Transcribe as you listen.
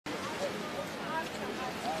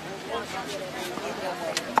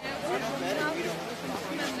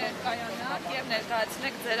Եվ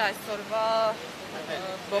ներկայացնեք ձեր այսօրվա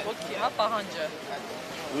բողոքի պահանջը։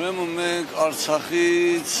 Ուրեմն մենք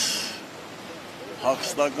Արցախից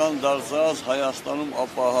հագստական դարձած Հայաստանում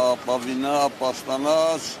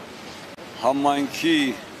ապաստանած համայնքի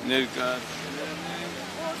ներկայացուցիչներն ենք։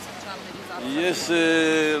 Ես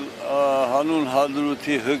հանուն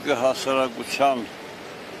հադրութի ՀԿ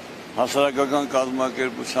հասարակական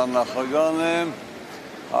կազմակերպության նախագահն եմ։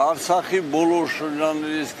 Արցախի բոլոր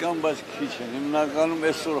շրջաններից կան, բայց քիչ են։ Հիմնականում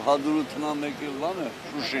այսօր հադրութն եկել բան է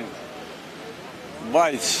Շուշին։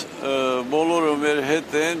 Բայց բոլորը մեր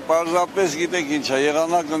հետ են, պարզապես գիտեք ինչ է,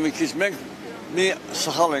 եղանակը մի քիչ մենք մի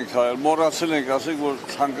սխալ ենք արել, մոռացել ենք ասենք, որ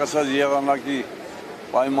ցանկացած եղանակի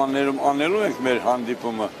պայմաններում անելու ենք մեր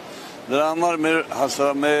հանդիպումը։ Դրա համար մեր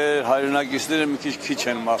հայրենակիցները մի քիչ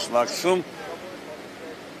են մասնակցում։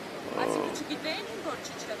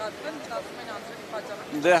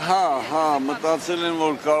 Դե հա, մտածել են,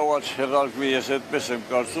 որ կարող է չեղարկվի, ես այդպես եմ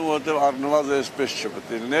կարծում, որովհետև առնվազն այսպես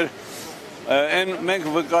չպետք է լիներ։ Մենք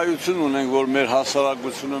վկայություն ունենք, որ մեր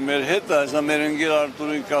հասարակությունը մեր հետ է, այսինքն մեր ընկեր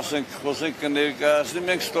Արտուրին կասենք, խոսենք կներկայացնի,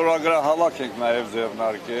 մենք ստորագրահավաք ենք նաև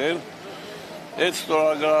ձեռնարկել։ Այդ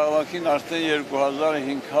ստորագրահավաքին արդեն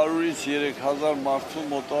 2500-ից 3000 մարդու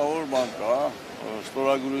մոտավոր բան կա,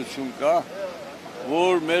 ստորագրություն կա,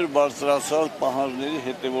 որ մեր բարձրացած պահանջների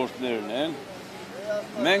հետևորդներն են։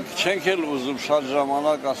 Մենք չենք էլ ուզում շատ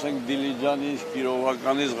ժամանակ, ասենք Դիլիջանից,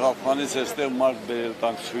 Կիրովականից, Ղափանից այստեղ մարդ բերել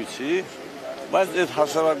տանք ցույցի, բայց այդ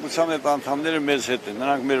հասարակության այդ անդամները մեզ հետ են,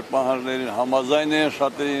 նրանք մեր պահանջներին համաձայն են,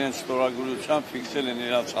 շատերին իրենց ստորագրությամբ ֆիքսել են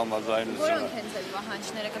իրենց համաձայնությունը։ Որոնք են ձեր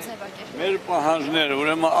պահանջները, կձևակերպեք։ Մեր պահանջները,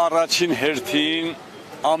 ուրեմն առաջին հերթին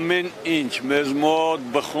ամեն ինչ մեզ մոտ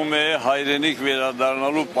բխում է հայրենիք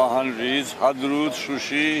վերադառնալու պահանջից, Հադրութ,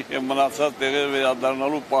 Շուշի եւ մնացած տեղեր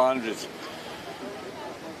վերադառնալու պահանջից։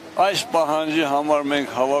 Այս պահանջի համար մենք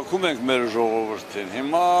հավաքում ենք մեր ժողովրդին։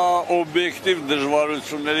 Հիմա օբյեկտիվ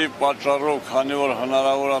դժվարությունների պատճառով, քանի որ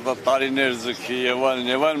հնարավոր է տարիներ ձգի եւ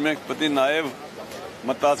այլն, մենք պետք է նաեւ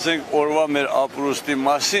մտածենք օրվա մեր ապրուստի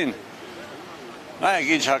մասին։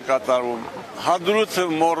 Նայեք ինչ է կատարվում։ Հադրութը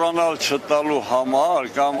մոռանալ չտալու համար,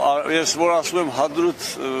 կամ ես որ ասում եմ հադրութ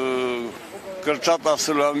կրճատ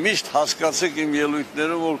ասելու, միշտ հասկացեք իմ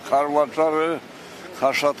ելույթներում, որ Քարվաճարը,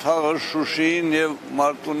 Քաշաթաղը, Շուշին եւ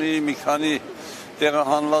Մարտունի մի քանի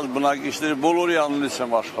տեղահանված բնակիչների բոլորի անունից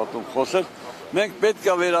եմ աշխատում խոսել։ Մենք պետք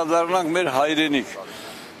է վերադառնանք մեր հայրենիք։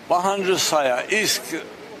 Պահանջը սա է, իսկ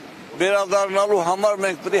վերադառնալու համար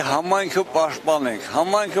մենք պետք է համայնքը պաշտպանենք։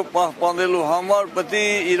 Համայնքը պահպանելու համար պետք է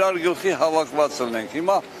իրար գլխի հավաքված լինենք։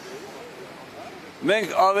 Հիմա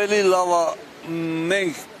մենք ավելի լավ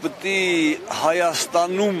մենք պետք է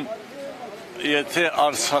Հայաստանում Եթե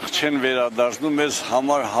Արցախ չեն վերադառնում, մեզ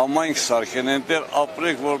համար համայնք սարքեն, այնտեղ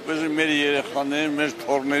ապրենք, որպեսզի մեր երեխաներին, մեր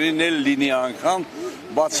թոռներին էլ լինի անգամ,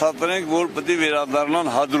 բացատրենք, որ պետք է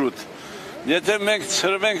վերադառնան Հադրութ։ Եթե մենք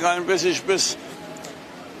ցրվենք այնպես ինչպես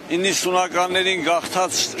 90-ականներին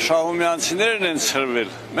գաղթած շահումյանցիներն են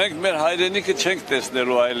ցրվել, մենք մեր հայրենիքը չենք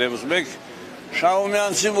տեսնելու այլևս, մենք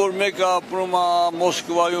շահումյանցի, որ մեկը ապրում է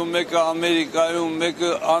Մոսկվայում, մեկը Ամերիկայում,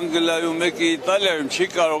 մեկը Անգլիայում, մեկը Իտալիայում, չի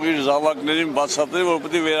կարող իր զավակներին բացատրել, որ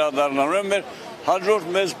պետք է վերադառնան։ Ուրեմն մեր հաջորդ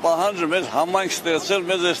մեզ պահանջը, մեզ համայնք ստեղծել,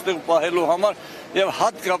 մեզ այստեղ պահելու համար եւ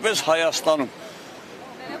հատկապես Հայաստանում։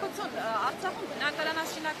 Արցախում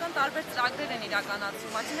բնակարանաշինական տարբեր ծրագրեր են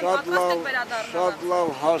իրականացվում, այսինքն պատրաստ եք վերադառնալ։ Շատ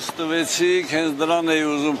լավ հարց տվեցիք, հենց դրան էի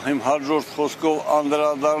ուզում իմ հաջորդ խոսքով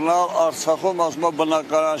անդրադառնալ։ Արցախում ասում եմ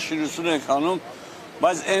բնակարանաշինություն ենք անում,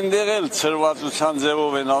 բայց այնտեղ էլ ցրվածության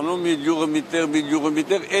ձևով են անում, մի գյուղը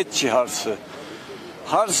միտեղ, այդ չի հարցը։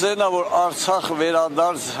 Հարցը նա որ Արցախ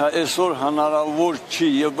վերադարձ այսօր հնարավոր չի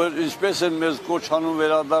եւ ինչպես են մեզ կոչ անում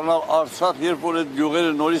վերադառնալ Արցախ, երբ որ այդ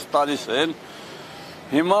գյուղերը նորից տալիս են։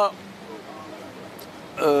 Հիմա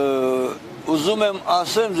ուզում եմ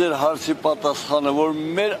ասեմ ձեր հարցի պատասխանը, որ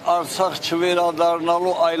մեր Արցախ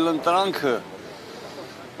չվերադառնալու այլընտրանքը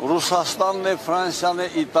Ռուսաստանն է, Ֆրանսիան է,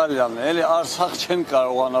 Իտալիան է, էլի Արցախ չեն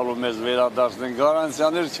կարողանալու մեզ վերադարձնել,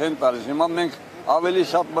 գարանտիաներ չեն տալիս։ Հիմա մենք ավելի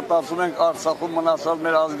շատ մտածում ենք Արցախում մնացած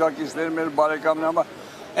մեր ազգակիցների, մեր բարեկամների համար,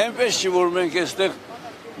 այնպես չի, որ մենք այստեղ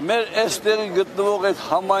մեր այստեղի գտնվող այդ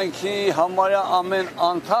համայնքի համարյա ամեն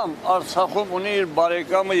անդամ Արցախում ունի իր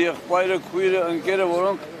բարեկամը, եղբայրը, քույրը, ընկերը,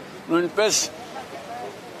 որոնք նույնպես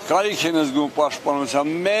կարիք են զգում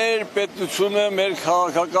պաշտպանության։ Մեր պետությունը, մեր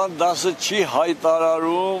քաղաքական դասը չի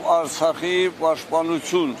հայտարարում Արցախի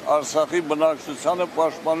պաշտպանություն, Արցախի բնակչությանը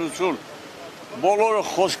պաշտպանություն։ Բոլորը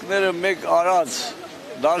խոսքները մեկ արած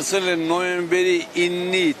դարձել են նոյեմբերի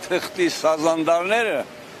 9-ի թղթի սազանդարները,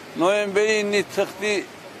 նոյեմբերի 9-ի թղթի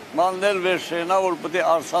հաղթմանն էլ վերջենա, որ պետք է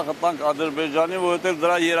Արցախը տանք Ադրբեջանին, որովհետև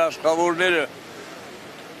դրա երաշխավորները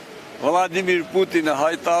Վլադիմիր Պուտինը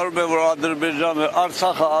հայտարարում է, որ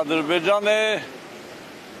Արցախը Ադրբեջան է,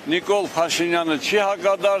 Նիկոլ Փաշինյանը չի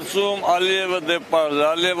հակադարձում, Ալիևը դեպարդ է,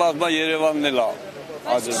 Ալիև ասում է Երևանն էլ է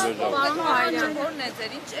Ադրբեջան։ Պարոն Հայելյան, որն է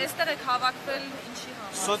ձեր, ինչ այստեղ եք հավաքվել ինչի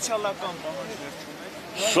համար։ Սոցիալական պահանջներ չունեք։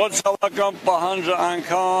 Սոցիալական պահանջը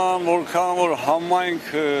այնքան, որքան որ համայնք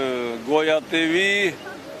գոյատևի,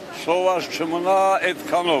 սոված չմնա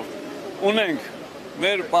այդքանով ունենք։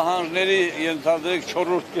 Մեր պահանջների ենթադրեք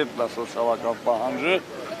 4-րդ կետն է սոցիալական պահանջը։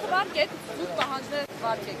 Վարկեք, զուտ պահանջները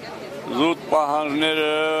վարկեք։ Զուտ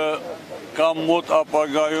պահանջները կամ մոտ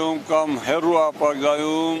ապագայում, կամ հեռու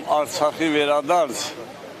ապագայում Արցախի վերադարձ,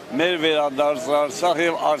 մեր վերադարձը Արցախ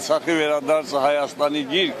եւ Արցախի վերադարձը Հայաստանի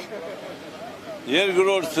գիրք։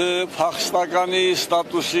 Երկրորդը փախստականի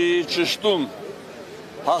ստատուսի ճշտում։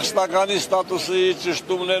 Փախստականի ստատուսի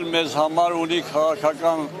ճշտումն էլ մեզ համար ունի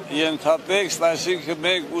քաղաքական ենթատեքստ, այսինքն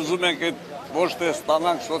մենք ուզում ենք այդ ոչ թե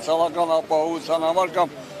ստանանք սոցիալական ապահովության համար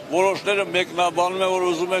կամ որոշները մեկնաբանում են, որ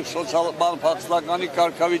ուզում ենք սոցիալական փախստականի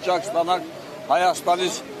կարգավիճակ ստանանք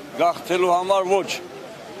Հայաստանից գաղթելու համար, ոչ։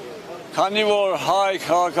 Քանի որ հայ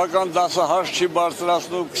քաղաքական դասահարց չի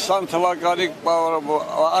բարձրացնում, 20 թվականի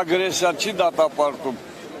ագրեսիա չի դատապարտում,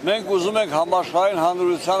 մենք ուզում ենք համաշխարհային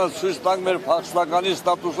հանրությանը ցույց տանք մեր փախստականի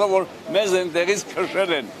ստատուսը, որ մեզ այնտեղից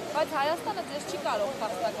քշել են։ Բայց Հայաստանը ձեզ չի կարող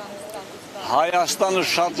փախստականի ստատուս տալ։ Հայաստանը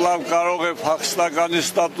շատ լավ կարող է փախստականի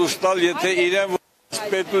ստատուս տալ, եթե իրեն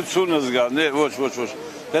պետությունը զգան, ոչ։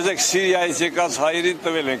 Տեսեք, Սիրիայից եկած հայերին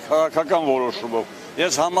տվել են քաղաքական որոշումով։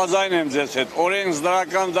 Ես համաձայն եմ ձեզ հետ,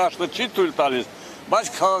 օրենսդրական դաշտը չի թույլ տալիս,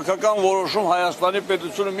 բայց քաղաքական որոշում Հայաստանի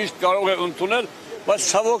պետությունը միշտ կարող է ընդունել, բայց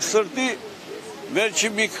ցավոք սրտի վերջի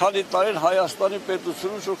մի քանի տարին Հայաստանի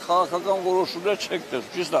պետությունում որ քաղաքական որոշումներ չեք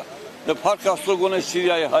տեսնում, ճիշտ է։ Դե փառք Աստծո գոնե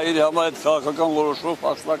Սիրիայի հայերի համար այդ քաղաքական որոշումով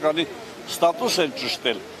փախստականի ստատուս են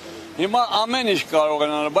ճշտել։ Հիմա ամեն ինչ կարող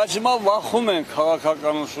են անել, բայց հիմա վախում են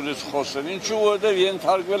քաղաքականությունից խոսեն, ինչու որովհետև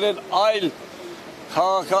ենթարկվել են այլ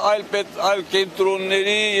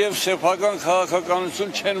կենտրոնների եւ սեփական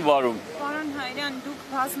քաղաքականություն չեն վարում։ Պարոն Հայելյան, դուք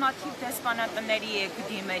բազմաթիվ դեսպանատների եք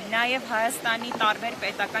դիմել, նաև Հայաստանի տարբեր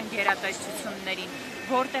պետական գերատեսչություններին,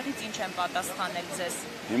 որտեղից ինչ են պատասխանել ձեզ։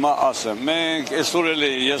 Հիմա ասեմ, մենք այսօր էլ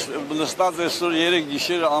ես նստած այսօր 3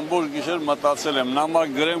 գիշերը ամբողջ գիշեր մտածել եմ,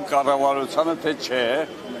 նամակ գրեմ կառավարությանը թե չէ։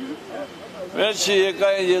 Վերջի եկա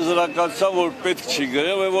են եզրակացության, որ պետք չի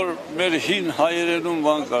գրել, որ մեր հին հայերենում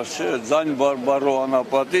բան կար, չէ, ձայն բարբարո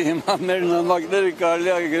անապատի, հիմա մեր նամակները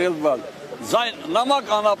կարելի է գրել բան։ Ձայն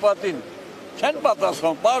նամակ անապատին չեն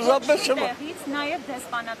պատասխան, պարզապես չեմ։ Տեղից նաև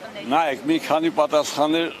դեսպանատների։ Նայեք, մի քանի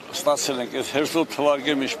պատասխաններ ստացել ենք, այս հերթով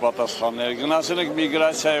թվարկեմ ինչ պատասխաններ։ Գնացել ենք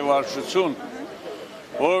միգրացիայի վարչություն,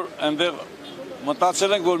 որ այնտեղ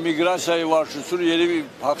մտածել ենք, որ միգրացիայի վարչությունը երևի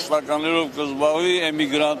փախստականներով կզբաղվի,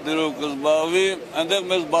 էմիգրանտներով կզբաղվի, այնտեղ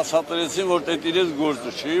մեզ բացատրեցին, որ դա իրենց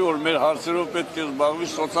գործը չի, որ մեր հարցերով պետք է զբաղվի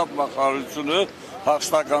սոցիալ նախարարությունը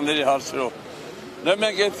փախստականների հարցերով։ Դե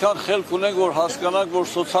մենք այդքան խելք ունենք, որ հասկանանք, որ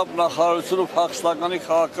սոցիալ նախարարությունը փախստականի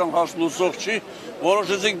քաղաքական հարց լուծող չի,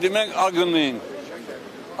 որոշեցինք դիմենք ԱԳՆ-ին։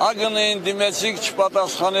 ԱԳՆ-ին դիմեցինք,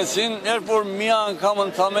 չպատասխանեցին, երբ որ մի անգամ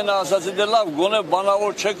ընդամենը ասացի, դե լավ, գոնե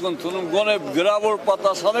բանավոր չեք ընդունում, գոնե գրավոր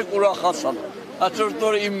պատասխանեք, ուրախացան։ Հաջորդ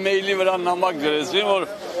օրը իմ մեյլի վրա նամակ գրեցին, որ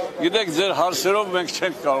գիտեք, ձեր հարցերով մենք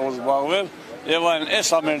չենք կարող զբաղվել, եւ այն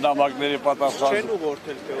էս ամեն նամակների պատասխանը։ Չեն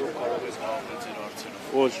ուղղորդել, թե ով կարող է զբաղվել ձեր հարցերով։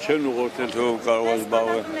 Ոչ, չեն ուղղորդել, թե ով կարող է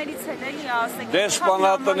զբաղվել։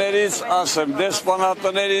 Դեսպանատներից ասեք։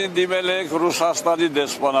 Դեսպանատներին դիմել ենք Ռուսաստանի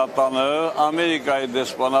դեսպանատանը, Ամերիկայի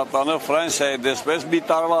դեսպանատանը, Ֆրանսիայի դեսպանատանը, մի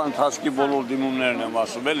տարվա ընթացքի բոլոր դիմումներն եմ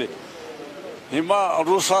ասում, էլի։ Հիմա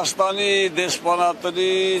Ռուսաստանի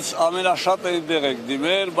դեսպանատներից ամենաշատը դեղ ենք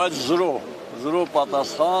դիմել, բայց զրո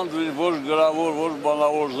պատասխան, ոչ գրավոր, ոչ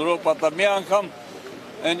բանավոր, զրո պատասխան։ Մի անգամ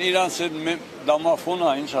այն իրանց այդ դամաֆոնը,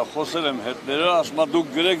 ինչա, խոսել եմ հետները, ասում դուք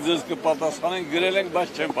գրեք, ձեզ կպատասխանեն, գրել ենք,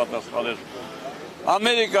 բայց չեն պատասխանել։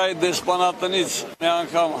 Ամերիկայի դեսպանատնից մի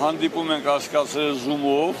անգամ հանդիպում ենք հասկացել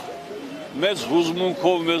Zoom-ով, մեծ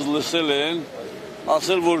հուզմունքով մեզ լսել են,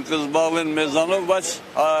 ասել, որ կզբաղվեն մեզանով, բայց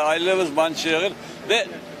այլևս բան չի եղել։ Դե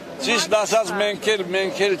ճիշտ ասած մենք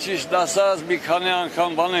էլ ճիշտ ասած մի քանի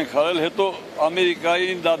անգամ բան ենք արել, հետո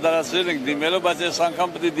Ամերիկային դադարացրել ենք դիմելը, բայց այս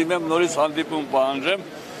անգամ պետք է դիմեմ նորից հանդիպում պահանջեմ։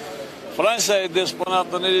 Ֆրանսիայի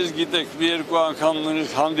դեսպանատներից գիտեք, մի երկու անգամ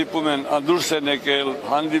նույնիսկ հանդիպում են, դուրս են եկել,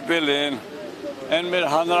 հանդիպել են, այն մեր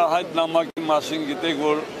հանրահայտ նամակի մասին գիտեք,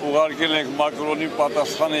 որ ուղարկել ենք Մակրոնի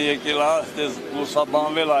պատասխանը եկել է,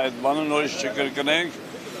 լուսաբանվել է այդ բանը, նորից չկրկնենք,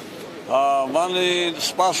 Մանի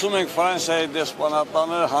սպասում ենք Ֆրանսիայի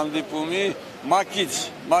դեսպանատանը հանդիպումի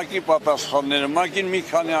մակի պատասխանները, մակին մի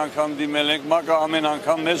քանի անգամ դիմել ենք, մակը ամեն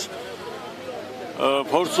անգամ մեզ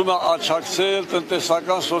փորձում է աջակցել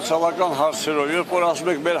տնտեսական, սոցիալական հարցերով, երբ որ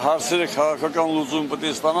ասում եք մեր հարցերը քաղաքական լուծում պետք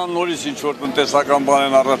է ստանան, նորից ինչ-որ տնտեսական բան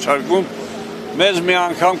են առաջարկում, մեզ մի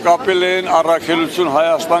անգամ կապել են առաքելություն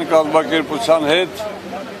Հայաստան կազմակերպության հետ,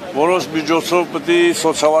 որոնց միջոցով պետք է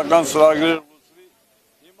սոցիալական ծրագրեր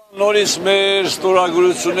նորից մեր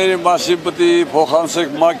ստորագրությունների մասին պետք է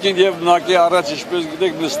փոխանցենք մակին եւ նակի առաջ ինչպես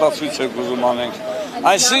գիտեք նստացույց ենք ուզում անենք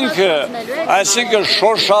այսինքն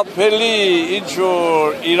շոշափելի ինչ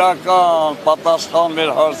որ իրական պատասխան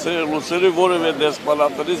մեր հարցերը լուծելու որևէ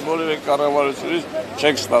դեսպանատներից որևէ կառավարությունից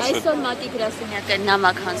չենք ստացել այսօր մատի գրասենյակը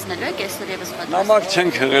նամակ հանձնելու եք այսօր եւս պատասխան նամակ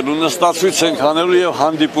չենք հղելու նստացույց ենք անելու եւ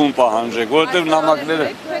հանդիպում պահանջենք որովհետեւ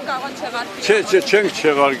նամակները չենք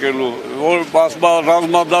չեղարկելու որ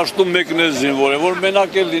ռազմադաշտում մեկն է զինվոր է, որ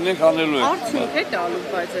մենակ էլ լինենք անելու ենք։ Արդյունք է տալու,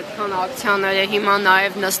 բայց այդքան ակցիաները հիմա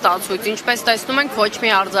նաև նստացույց, ինչպես տեսնում ենք, ոչ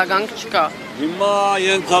մի արձագանք չկա։ Հիմա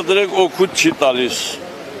ենթադրեք օգուտ չի տալիս։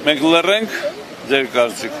 Մենք լռենք ձեր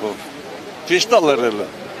կարծիքով։ Ճիշտ է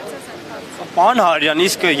լռելը։ Պարոն Հարյան,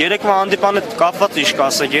 իսկ երեկվա հանդիպանը կապված ինչ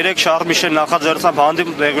կասեք, երեք Շարմիշել նախաձեռնությամբ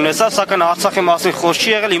հանդիպում տեղի ունեցավ, սակայն Արցախի մասին խոսք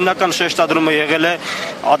չի եղել, հիմնական շեշտադրումը եղել է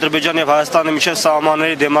Ադրբեջանի եւ Հայաստանի միջև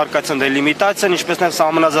սահմանների դեմարկացիան, դելիմիտացիան, ինչպես նաեւ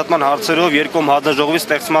սահմանազատման հարցերով երկկողմ հանձնաժողովի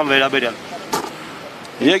ստեղծման վերաբերյալ։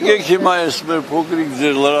 Եկեք հիմա այս մեր փոքրիկ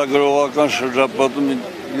ձեր լրագրողական շրջապատում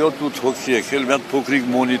 7-8 հոգի եկել, մի հատ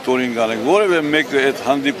փոքրիկ մոնիտորինգ անենք, որևէ մեկը այդ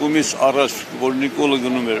հանդիպումից առաջ, որ Նիկոլը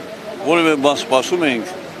գնում էր, որևէ բան սպասում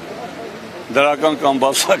էինք դրական կամ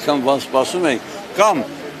բացական բան սպասում ենք, կամ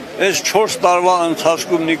այս 4 տարվա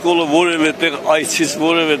ընթացքում Նիկոլը որևէ տեղ այցից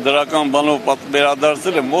որևէ դրական բանով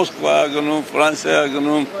վերադարձել է, Մոսկվա է գնում, Ֆրանսիա է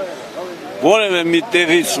գնում, որևէ մի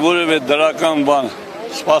տեղից որևէ դրական բան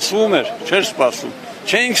սպասվում էր, չէր սպասում,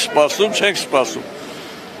 չենք սպասում,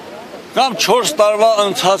 կամ 4 տարվա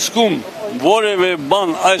ընթացքում որևէ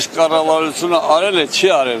բան այս կառավարությունը արել է, չի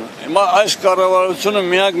արել։ Հիմա այս կառավարությունը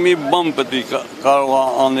միակ մի բան պետք է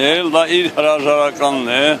կարող անել, դա իր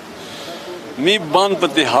հրաժարականն է։ Մի բան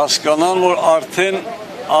պետք է հասկանան, որ արդեն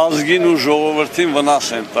ազգին ու ժողովրդին վնաս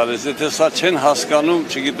են տալիս։ Եթե սա չեն հասկանում,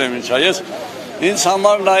 չգիտեմ ինչա։ Ինձ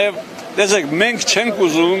համար նաև, տեսեք, մենք չենք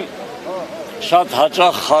ուզում շատ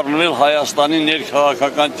հաճախ խառնվել Հայաստանի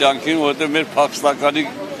ներքաղաքական կյանքին, որովհետև մեր փախստականի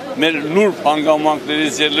մեր նուրբ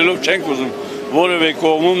հանգամանքներից ելնելով չենք ուզում որևէ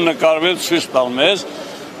կողմում նկարվել ցույց տալ մեզ,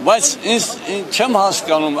 բայց ինձ չեմ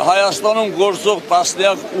հասկանում Հայաստանում գործող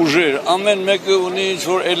տասնյակ ուժեր, ամեն մեկը ունի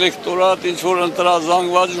ինչ-որ էլեկտորատ, ինչ-որ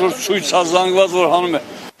ընտրազանգված, ինչ-որ ցույցազանգված, որ հանում է։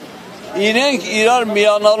 Իրենք իրար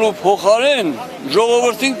միանալու փոխարեն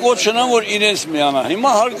ժողովրդին կոչ չնան, որ իրենց միանա։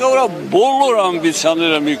 Հիմա հարկավոր է բոլոր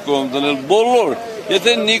ամբիցիաները մի կողմ դնել, բոլոր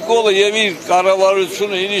Եթե Նիկոլը եւ իր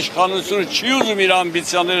կառավարությունը, իր իշխանությունը չի ուզում իր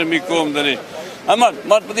ամբիցիաները մի կողմ դնել, համար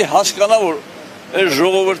մարդ պետք է հասկանա, որ այս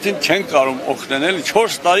ժողովրդին չեն կարող օգնել, էլի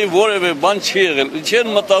 4 տարի որևէ բան չի եղել։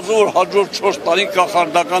 Չեն մտածում, որ հաջորդ 4 տարին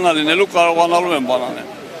կախարդական է լինելու, կարողանալու են բան անել։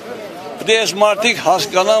 Պետք է այս մարդիկ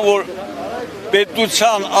հասկանան, որ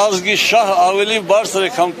պետության ազգի շահը ավելի բարձր է,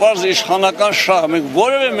 քան պարզ իշխանական շահը։ Մենք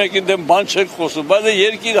որևէ մեկին դեմ բան չենք խոսում, բայց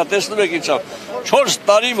երկիրը տեսնում եք ինչա։ 4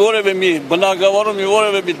 տարի որևէ մի բնակավարում,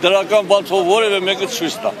 որևէ մի դրական բան թող որևէ մեկը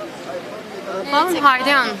ցույց տա։ Պարոն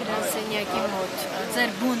Հարյան, գրասենյակի մոտ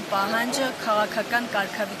ձեր բուն պահանջը քաղաքական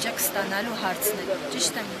կարգավիճակ ստանալու հարցն է,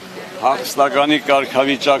 ճիշտ եմ լինելու։ Փախստականի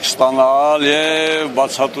կարգավիճակ ստանալ եւ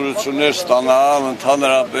բացատրություններ ստանալ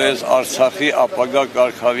ընդհանրապես Արցախի ապագա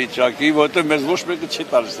կարգավիճակի, որովհետեւ մեզ ոչ մեկը չի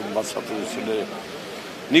տալիս այդ բացատրությունները։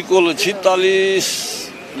 Նիկոլը չի տալիս,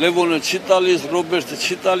 Լևոնը չի տալիս, Ռոբերտը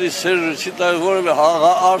չի տալիս, Սերժը չի տալիս, որևէ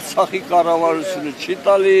Արցախի կառավարությունը չի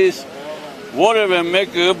տալիս, որևէ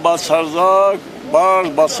մեկը բացարձակ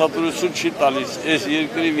բացատրություն չի տալիս, այս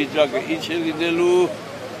երկրի վիճակը ինչ է լինելու,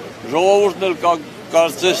 ժողովուրդն էլ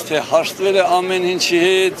կարծես թե հաշտվել է ամեն ինչի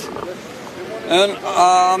հետ,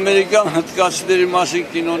 ամերիկյան հնդկացիների մասին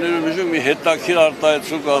կինոներում մի հետաքրքիր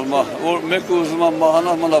արտահայտություն կազմա, որ մեկը ուզում է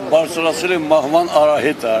մահանալ, բարձրացել է մահվան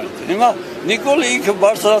արահետը։ Հիմա Նիկոլը ինքը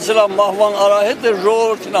բարձրացել է մահվան արահետը,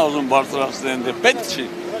 ժողովրդին է ուզում բարձրացնել, պետք չի։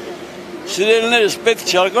 Սիրելիներս պետք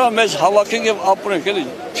չի, արկա մեզ հավաքենք եւ ապրենք, էլի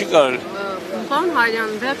չի կարելի։ Պարոն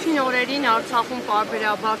Հարյան, վերջին օրերին Արցախում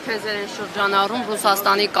պարբերաբար թեզեր են շրջանառում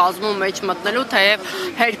Ռուսաստանի կազմում մեջ մտնելու, թեև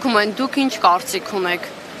հերքում են, դուք ինչ կարծիք ունեք։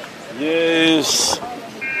 Ես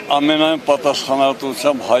ամենայն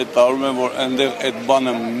պատասխանատվությամբ հայտարարում եմ, որ այնտեղ այդ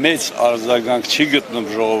բանը մեծ արձագանք չի գտնում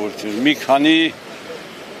ժողովրդին։ Մի քանի,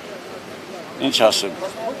 ինչ ասեմ,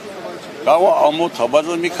 Կարող է ամոթ է, բայց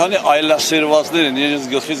մի քանի այլասերվածներ են, իրենց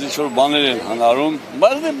գլխից ինչ-որ բաներ են հնարում,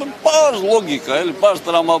 բայց պարզ լոգիկա, պարզ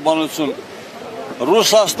տրամաբանություն։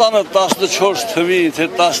 Ռուսաստանը 14 թվին, թե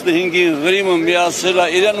 15-ին Ղրիմը միացել է,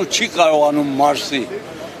 իրեն ու չի կարողանում մարսի։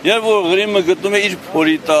 Երբ որ Ղրիմը գտնում է իր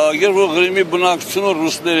փորի տակ, երբ որ Ղրիմի բնակչությունը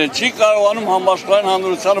ռուսներ են, չի կարողանում համաշխարհային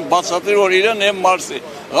հանրությանը բացատրել, որ իրեն է մարսի։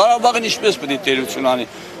 Ղարաբաղին ինչպես պետք է տերություն անի։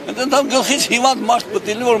 Ընդհանուր գլխից հիվանդ մարդ պետք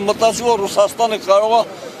է լինի, որ մտածի, որ Ռուսաստանը կարող է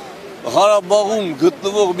Ղարաբաղում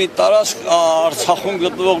գտնվող մի տարածք, Արցախում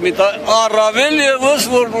գտնվող մի տարածք, առավել ևս,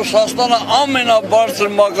 որ Ռուսաստանը ամենաբարձր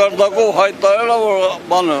մակարդակով հայտարարել է, որ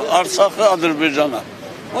բանը Արցախը Ադրբեջանն է։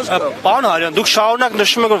 Պարոն Հարյան, դուք շարունակ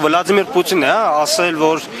նշում եք, որ Վլադիմիր Պուտինն է ասել,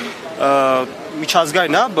 որ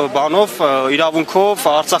միջազգային բանով իրավունքով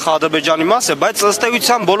Արցախը Ադրբեջանի մաս է, բայց ըստ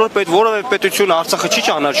էության որևէ պետություն Արցախը չի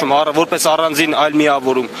ճանաչում որպես առանձին այլ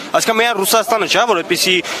միավորում։ Այսինքն միայն Ռուսաստանը չէ, որ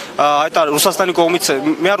այդպիսի Ռուսաստանի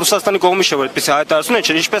կողմից չէ, որ այդպիսի հայտարարություն է,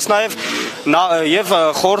 ինչպես նաև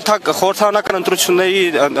խորհրդարանական ընտրությունների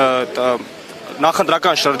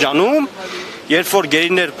նախընտրական շրջանում, երբ որ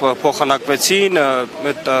գերիներ փոխանակվեցին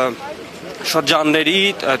այդ շրջանների,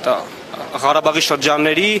 Ղարաբաղի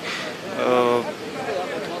շրջանների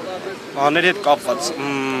հաների հետ կապված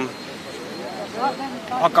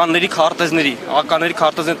ականների քարտեզների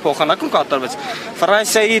փոխանակում կատարվեց։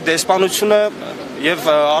 Ֆրանսիայի դեսպանությունը եւ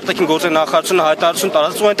արտաքին գործերի նախարարությունը հայտարարություն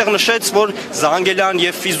տարածեց ու այնտեղ նշեց, որ Զանգելյան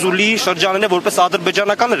եւ Ֆիզուլի շրջանները որպես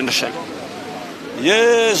ադրբեջանական էր նշել։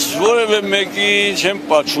 Ես որևէ մեկի չեմ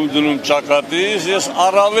պատշում դնում ճակատից, ես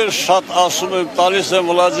առավել շատ ասում եմ, տալիս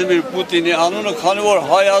եմ Վլադիմիր Պուտինի անունը, քանի որ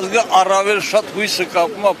հայ ազգը առավել շատ հույսը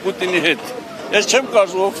կապում է Պուտինի հետ։ Ես չեմ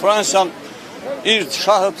կարծում, որ Ֆրանսիան իր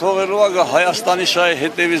շահը թողելու է Հայաստանի շահի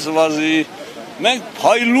հետևից վազի։ Մենք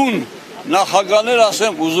փայլուն նախագաներ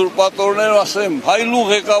ասեմ, ուզուրպատորներ ասեմ, փայլուն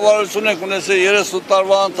ղեկավարություն ենք ունեցել 30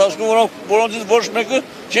 տարվա ընթացքում, որոնցից ոչ մեկը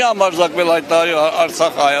չի համարձակվել հայտարարել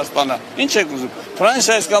Արցախը Հայաստանը։ Ինչ եք ուզում։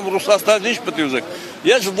 Ֆրանսիայից կամ Ռուսաստանից ինչ պետք է ուզեք։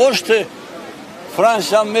 Ես ոչ թե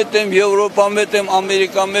Ֆրանսիան մետ եմ, Եվրոպա մետ եմ,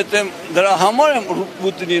 Ամերիկա մետ եմ, դրա համար եմ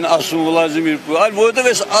Պուտինին ասում Վլադիմիր Պուտին, այլ որովհետև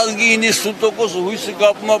այս ազգի 90% հույսը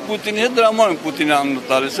կապում է Պուտինի հետ, դրա համար եմ Պուտինի անունը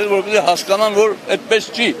տալիս, որպեսզի հասկանան, որ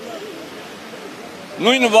այդպես չի։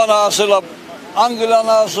 Նույնը բանը ասել է Անգլիան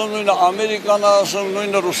ասում, նույնը Ամերիկան ասում,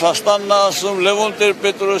 նույնը Ռուսաստանն ասում, Լևոն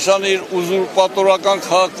Տեր-Պետրոսյանը իր ուզուրպատորական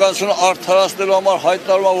քաղաքականությունը արդարացնելու համար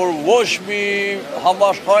հայտարարում է, որ ոչ մի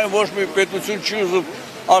համաշխարհային ոչ մի պետություն չի ուզում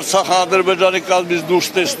Արցախը Ադրբեջանի կազմից դուրս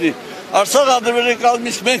տեսնի։ Արցախը Ադրբեջանի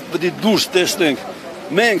կազմից մենք պետք է դուրս տեսնենք։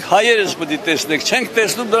 Մենք հայերս պետք է տեսնենք, չենք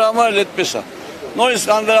տեսնում, դրա համար էլ այդպես է։ Նորից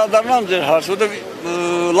անդրադառնամ ձեր հարցը,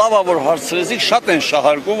 որովհետև լավ է որ հարցրեցիք, շատ են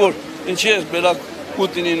շահարկում, որ ինչի է բերակ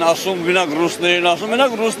Պուտինին ասում, մենակ ռուսներին ասում,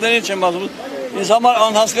 մենակ ռուսներին չեմ ասում, ինձ համար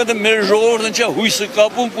անհասկանալի է մեր ժողովուրդը ինչա հույսը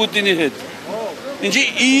կապում Պուտինի հետ։ Ինչի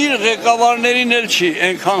իր ղեկավարներին էլ չի,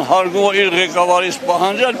 այնքան հարգում որ իր ղեկավարից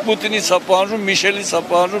պահանջի, այլ Պուտինից է պահանջում, Միշելից է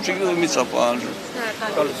պահանջում, չգիտեմ ումից է պահանջում։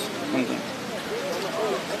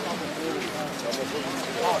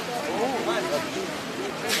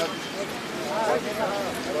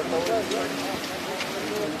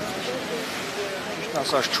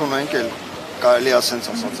 Ասած չունենք էլ կարելի ասենց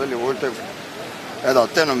ասած էլի, որովհետև դա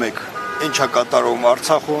տենում եք ինչա կատարում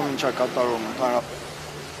Արցախում, ինչա կատարում ընդհանրապես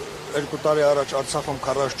 2 տարի առաջ Արցախում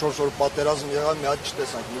 44 օր պատերազմ եղավ, մի հատ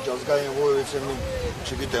չտեսանք միջազգային որևիցե մի,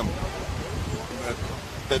 չգիտեմ,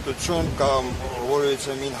 պետություն կամ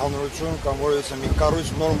որևիցե մի հանրություն կամ որևիցե մի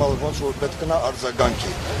կառույց նորմալ ոնց որ պետք նա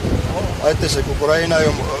արձագանքի։ Այդ տեսեք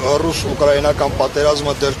Ուկրաինայում ռուս-ուկրաինական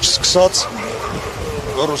պատերազմը դեռ չսկսած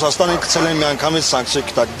Ռուսաստանին գցել են միանգամից սանկցիա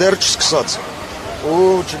կտակ, դեռ չսկսած։ Ու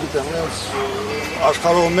չգիտեմ,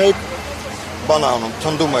 աշխարհով մեկ բան անում,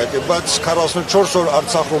 թնդում է, բայց 44 օր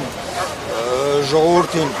Արցախում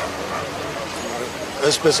ժողովրդին,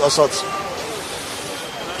 այսպես ասած,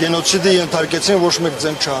 գենոցիդի ենթարկեցին, ոչ մեկ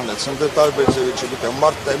ձեն չհանեց, ընդ տարբեր ձևի, չգիտեմ,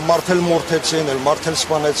 մարդել մորթեցին, մարդել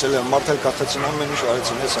սպանեցել են, մարդել կախեցին, ամեն ինչ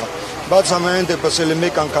արեցին, հեսա։ Բայց ամեն դեպս էլի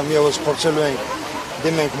մեկ անգամ ևս փորձելու ենք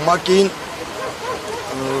դիմենք ՄԱԿ-ին,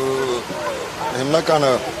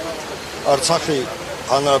 հիմնականը Արցախի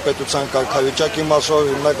հանրապետության կարգավիճակի մասով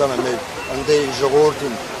հիմնականը մեր ընդդեի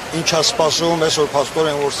ժողովրդին ինչա սպասում, այսօր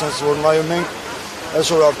փաստորեն որ sense որ նայում ենք,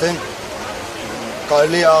 այսօր արդեն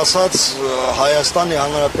կարելի է ասած Հայաստանի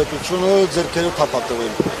հանրապետությունը ձեռքերով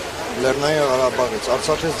թափատվել Լեռնային Ղարաբաղից,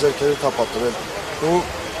 Արցախից ձեռքերով թափատվել ու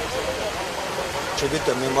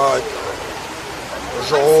չգիտեմ հիմա այդ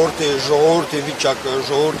ժողովրդի վիճակը,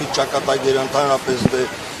 ժողովրդի ճակատագիրը ընդհանրապես դե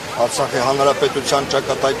Արցախի հանրապետության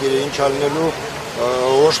ճակատագիրը ինչ ալնելու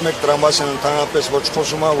ոչ մեկ տրամասեն ընդհանրապես ոչ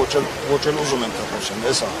խոսում է, ոչ էլ ուզում են խոսեն,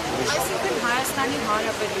 էսա։ Այսինքն Հայաստանի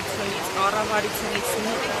Հանրապետությունից, կառավարությունից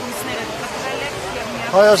նույնիսկ հույսները կտրել եք եւ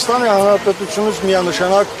Հայաստանի Հանրապետությունից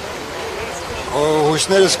միանշանակ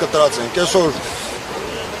հույսներս կտրած են։ Այսօր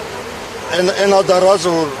այն ադարած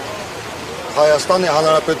որ Հայաստանի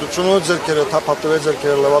Հանրապետությունը ձեռքերը թափատվեց,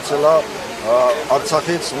 ձեռքերը լվացել է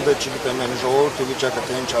Արցախից, դե չգիտեմ, այն ժողովրդի վիճակը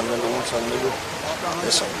թե ինչ անելու, ոնց անելու,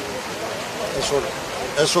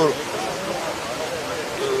 այսօր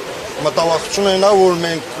մտավախություն են որ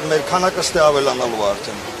մենք մեր քանակը ստե ավելանալու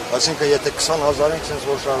արդեն, այսինքն եթե 20,000 ենք sense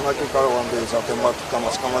որ շարունակի կարող անդերից արդեն մարդը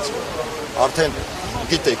կամաց արդեն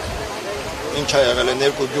գիտեք ինչ ա եղել են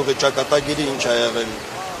երկու գյուղի ճակատագիրի ինչ ա եղել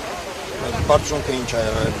բարձունքը ինչ ա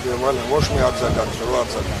եղել եւ այլն ոչ մի արձագանք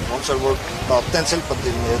ոնց էլ որ դա տենց էլ պետք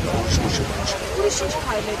է լինի այդ ուրիշ ինչ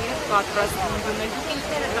քայլերի եք պատրաստվում գնել դուք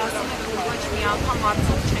ինքներդ ասում եք որ ոչ մի անգամ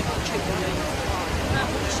Արցախ չեք գնել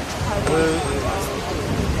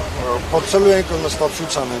փորձելու ենք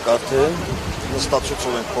նստացույց անենք արդեն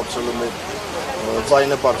նստացույցով ենք փորձելու մեր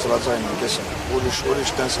ձայնը բարձրաձայն ենք էս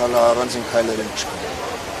ուրիշ տենց հալա առանձին քայլեր են չկա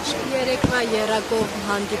Երեկվա երակով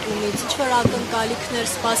հանդիպումից ինչ-որ ակնկալիքներ,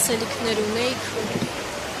 սպասելիքներ ունեիք։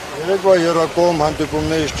 Երեկվա երակով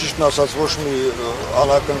հանդիպումներից ճիշտն ասած ոչ մի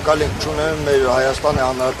ակնկալիք չունեմ, մեր Հայաստանի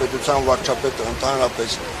Հանրապետության վարչապետը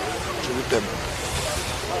ընդհանրապես, չգիտեմ,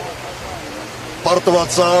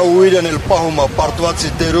 պարտվածա ու իրեն էլ պահում է պարտվածի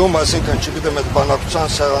դերում, այսինքն չգիտեմ այդ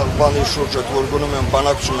բանակցության բանի շուրջը, որ գնում են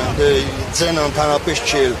բանակցում են, դե ձենը ընդհանրապես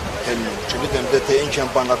չի ելնում, չգիտեմ դե թե ինչ են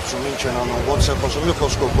բանակցում, ինչ են անում, ոնց են խոսում, մի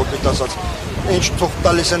խոսքով կոպիտ ասած, ինչ թող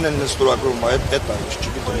տալիս են նստորագրում, այդ է,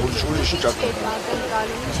 չգիտեմ, ուրիշ չակը։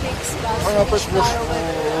 Ընդհանրապես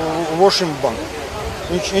ոչ մի բան,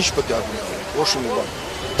 ինչ պետք է ակնկալի, ոչ մի բան։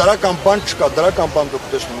 Դրական բան չկա, դրական բան դուք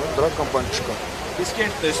տեսնում եք, դրական բան չկա։ Իսկ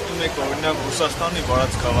երբ տեսնում եք օրինակ Ռուսաստանի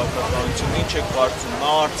վարած քաղաքականությունը, ինչ եք կարծում, նա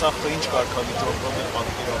Արցախը ինչ կարգավիճակով է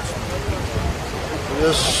պատկերացնում։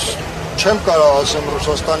 Ես չեմ կարող ասեմ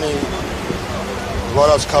Ռուսաստանի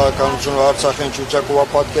վարած քաղաքականությունը Արցախի ինչ վիճակով է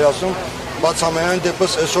պատկերացնում, բացամենային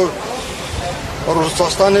դեպս այսօր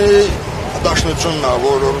Ռուսաստանի Դաշնությունն է,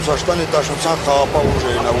 որ Ռուսաստանի Դաշնության խաղապահ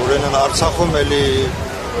ուժերն է, որ են Արցախում էլի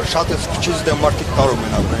շատ է քիչ դե մարդիկ կարող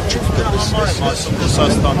են ապրեն, չգիտեմ, ասում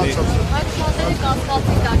Ռուսաստանի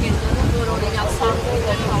կասկածի տակ են դնում, որ օրինակ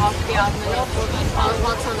սարքեն քաղաքի առնելով, որ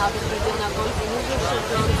հարվածան ադրբեջանական ուժը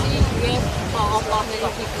շրջանցի եւ խաղապահների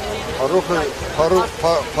թիկների։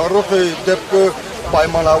 Փարոխի դեպքը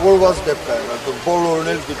պայմանավորված դեպք է, դուք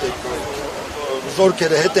բոլորն էլ գիտեք,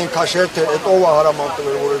 զորքերը հետ են քաշել, թե այդ ով է հարաման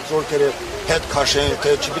տվել, որ այդ զորքերը հետ քաշեն,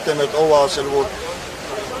 թե չգիտեմ այդ ով է ասել, որ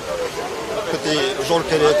պետք է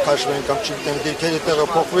զորքերը հետ քաշվեն կամ չգիտեմ դիրքերի տեղը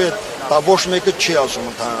փոխվի, դա ոչ մեկը չի ասում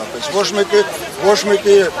ընդհանրապես, ոչ մեկը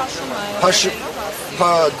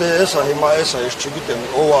դե էսա հիմա էսա ես չգիտեմ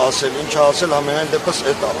ով է ասել, ինչ է ասել, ամենայն դեպս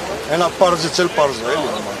էդ է, հենա պարզից էլ պարզ է էլի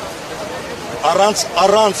հիմա,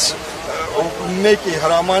 առանց մեկի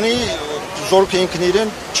հրամանի զորքը ինքն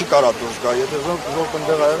իրեն չի կարա դուրս գա, եթե զորքն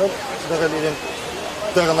դեղ է եղել, դեղել իրեն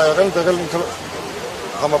տեղն է եղել, դեղել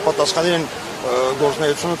համապատասխան իրեն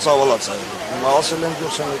գործնեությունը ծավալած է, հիմա ասել են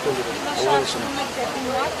դուրս են եկել,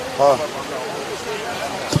 հա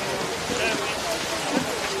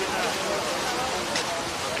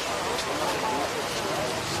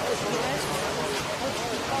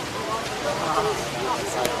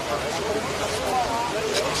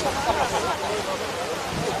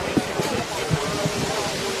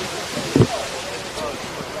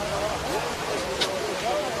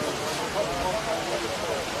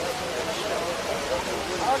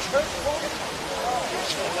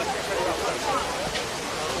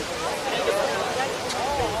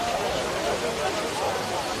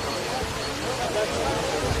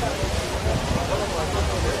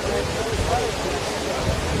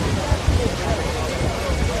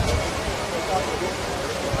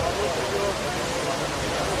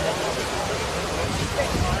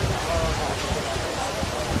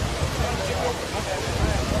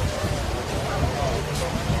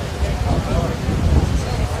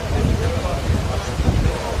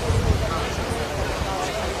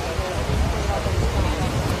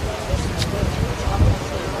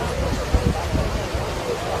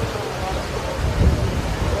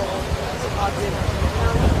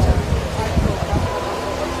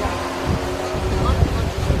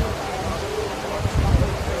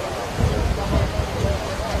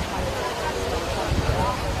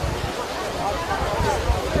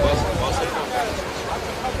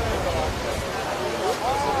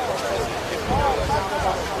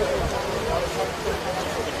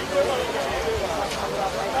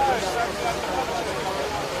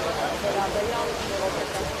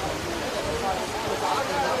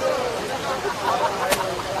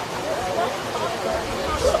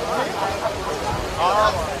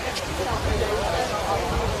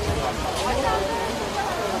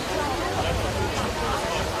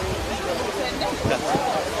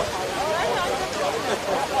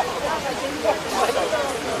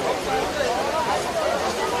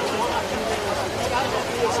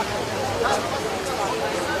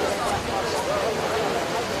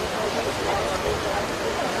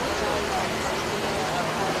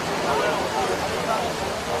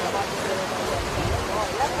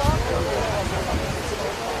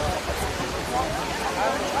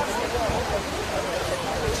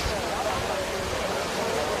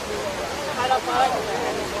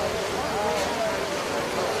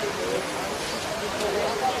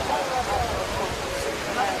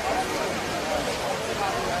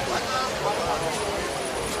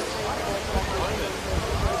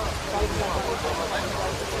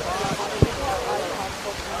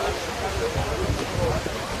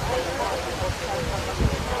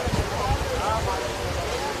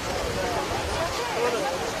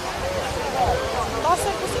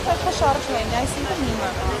Շարժվեն, այսինքն հիմա։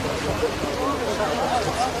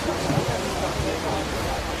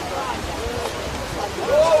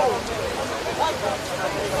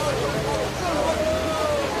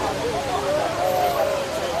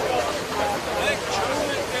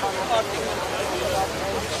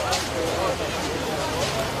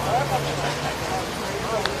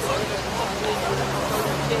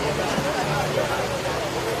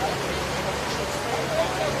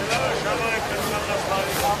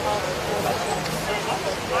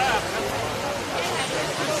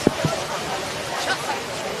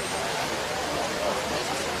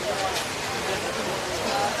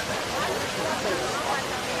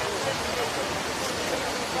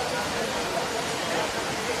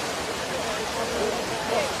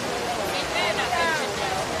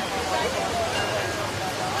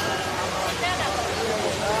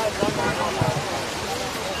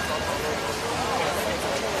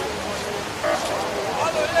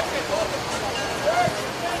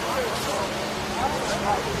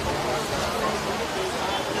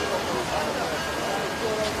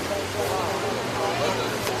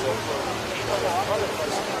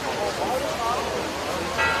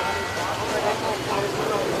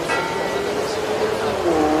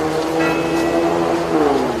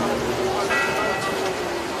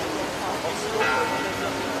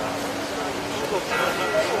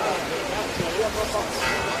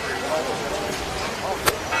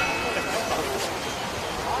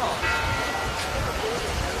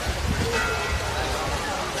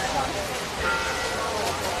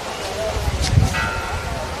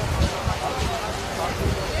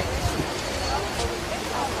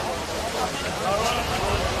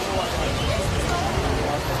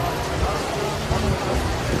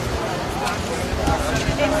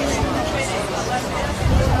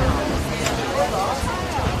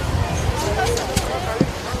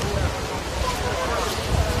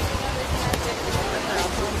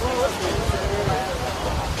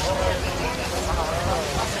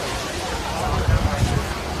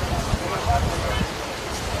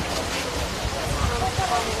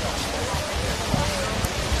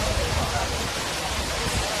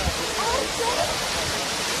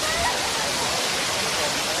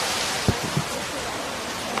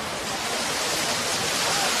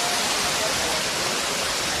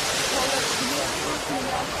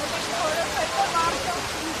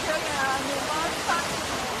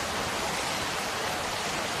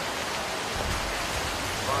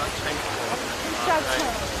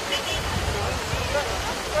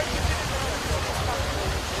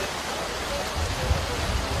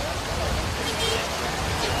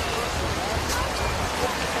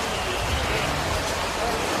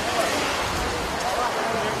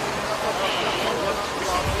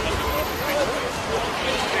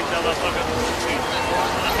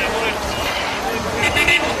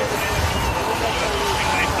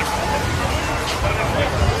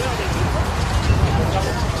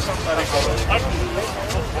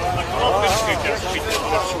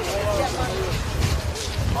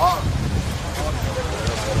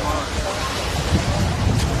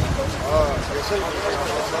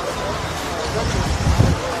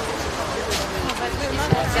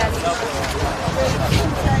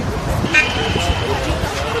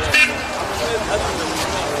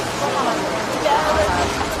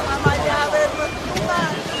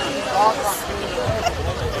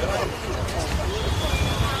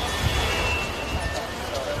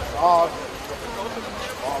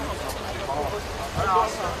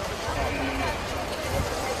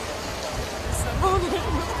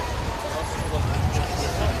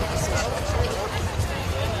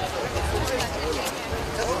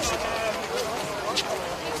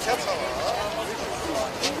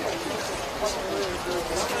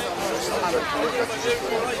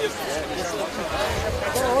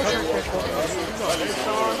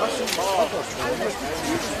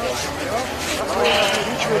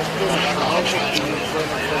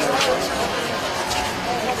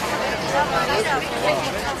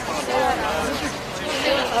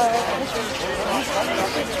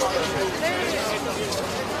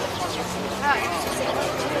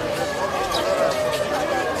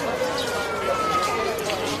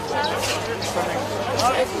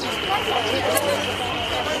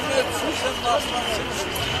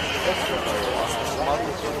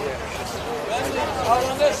 Asıl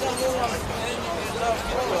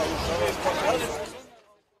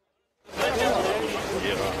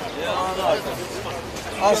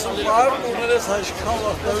var mı? Onlara saçkan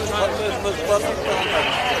vakları kalmayız. Mızbatı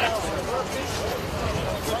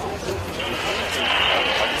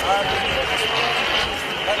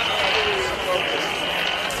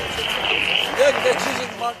Tek de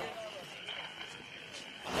çizim var.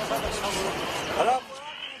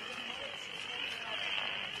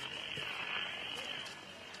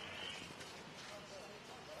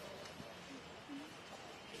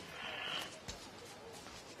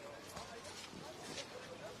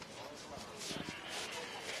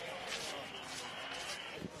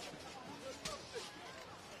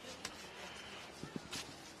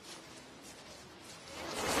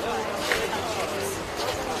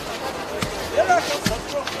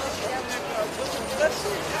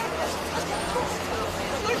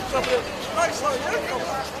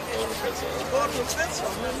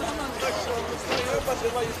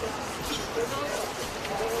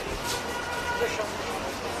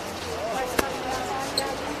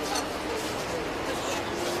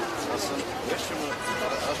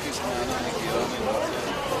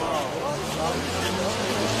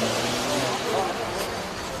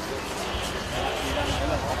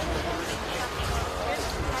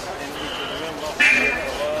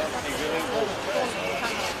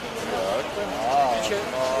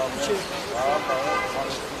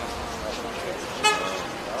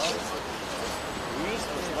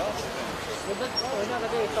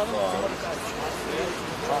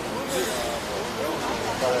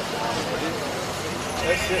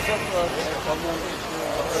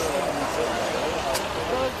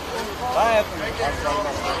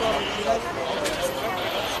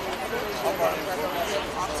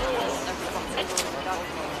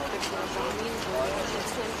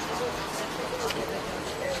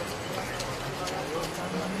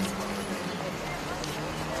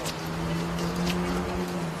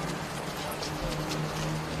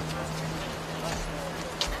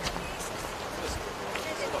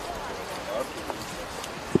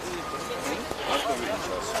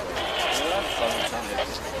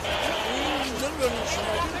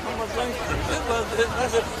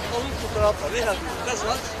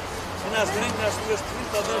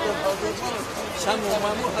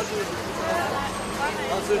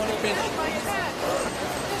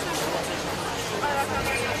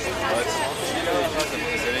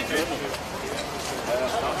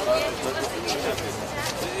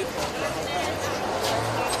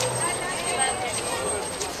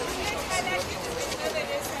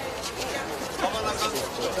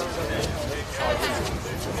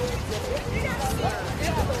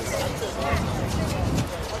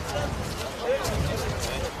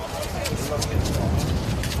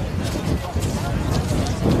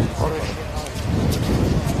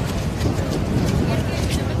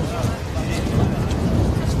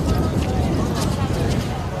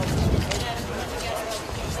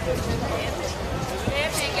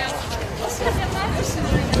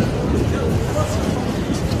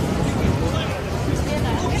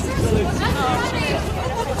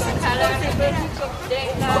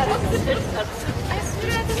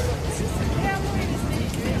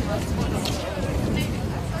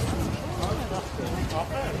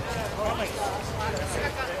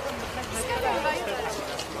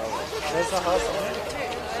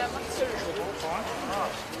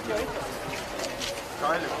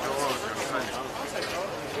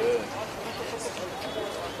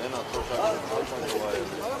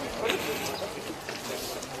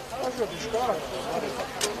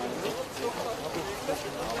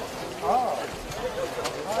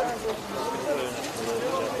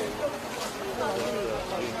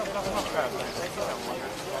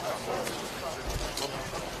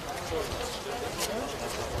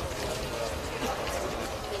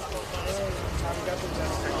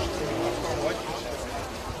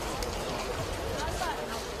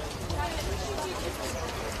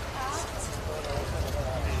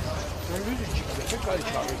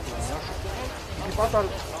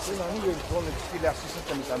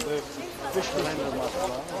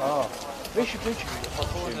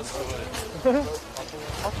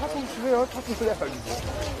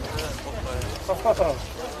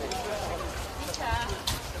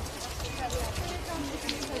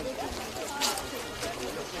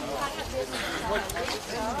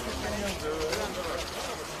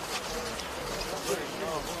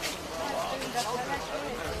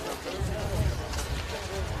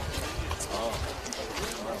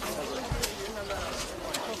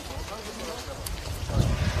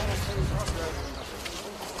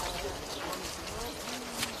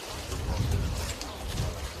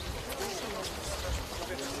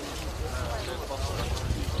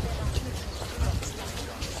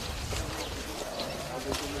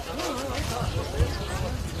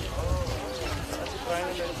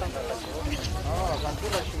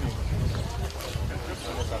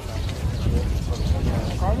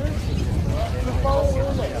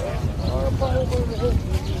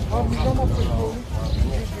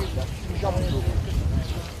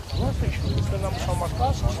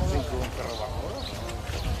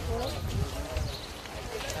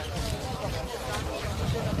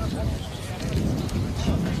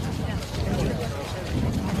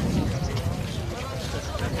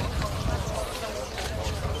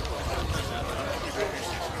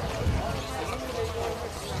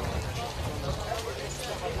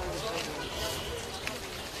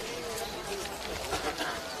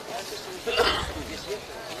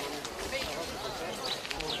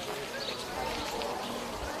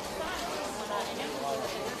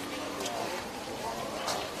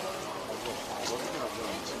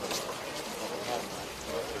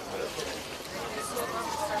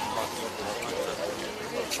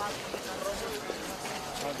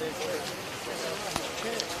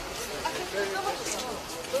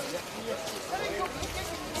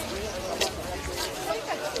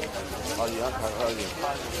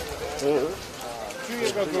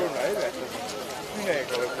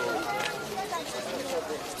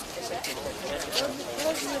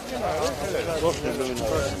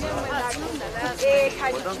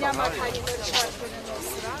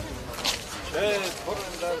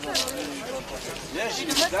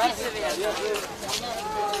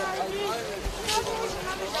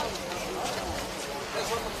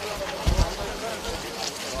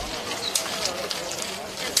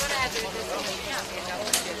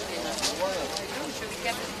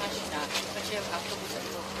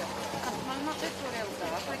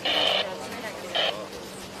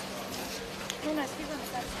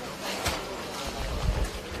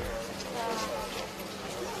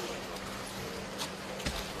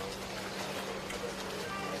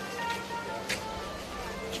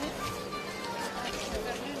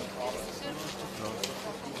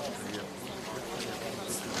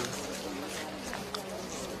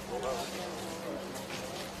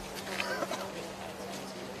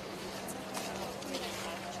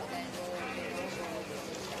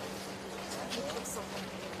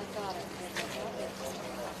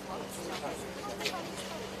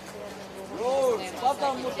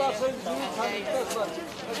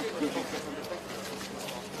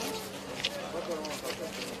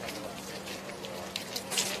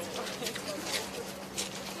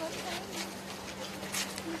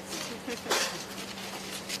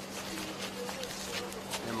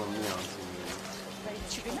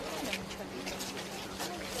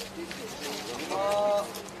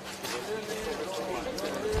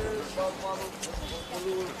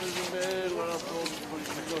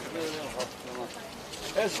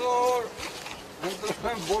 Այսօր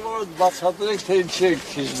ընդրեմ բոլորդ բացատրեք, թե ինչ եք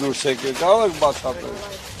քիչ դուրս եկել, կարող եք բացատրել,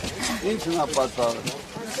 ինչն է պատճառը։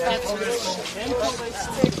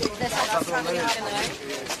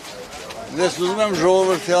 Ես ուզում եմ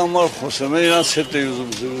ժողովրդի համար խոսեմ, իրանց հետ է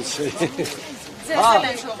ուզում զրուցել։ Ձեզ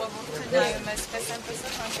են ժողովուրդը նայում այսպես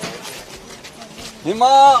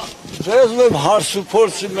Հիմա ձեզ եմ հարց ու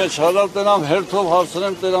փորձի մեջ հալալ տենամ հերթով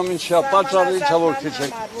հարցնեմ տենամ ինչի է պատճառը ինչա որ քիչ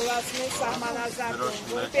եք։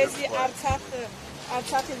 Որպեսզի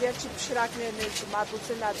Արցախի վերջի փշրակներն են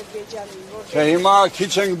մատուցել Ադրբեջանին, որ Թե հիմա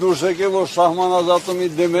քիչ ենք դուրս եկել որ սահմանազատումի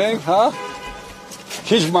դեմ ենք, հա։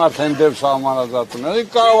 Քիչ մարդ են դեմ սահմանազատումների,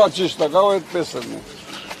 կարող է ճիշտ է, կարող է այդպես լինի։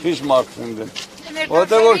 Քիչ մարդ են դեմ։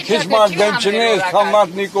 Որտեղ որ քիչ մարդ դեմ չնի, այդքան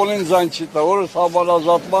մարդ Նիկոլին ձայն չի տա, որը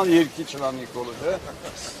սահմանազատման երկի չնա Նիկոլը, թե։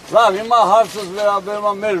 Լավ, հիմա հարցս վերաբերում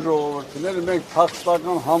է մեր ժողովրդին, մենք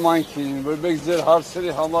փախստական համայնքին, որ մենք ձեր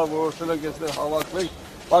հարցերի համար որոշել ենք այստեղ հավաքվենք,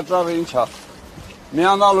 պատճառը ինչ է։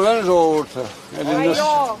 Միանալու են ժողովուրդը, էլի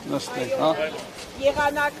նստենք, հա։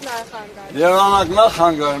 եղանակն է խանգարում։ Եղանակն է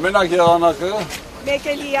խանգարում, մենակ եղանակը։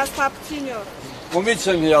 Մեկ էլ հիասթափությունով։ Ումից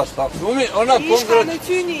են հիասթափվում, օրինակ կոնկրետ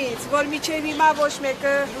Իշխանությունից, որ միջև հիմա ոչ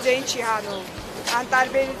մեկը ուրեն չի հանում,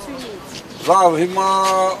 անտարբերությունից։ Լավ, հիմա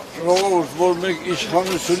ժողովուրդ, որ մենք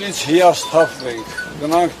իշխանությունից հիասթափվենք,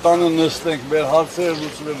 գնանք տանը նստենք, մեր հարցերը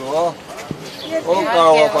լուծվելու, հա։ Ով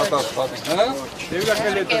կարող է պատասխանել, հա։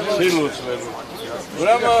 Չի լուծվելու։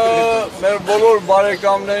 Ուրեմն մեր բոլոր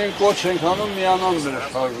բարեկամներին կոչ ենք անում միանան մեր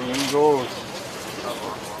շարժումին, ժողովուրդ։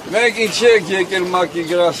 Մենք ինչի եք եկել ՄԱԿ-ի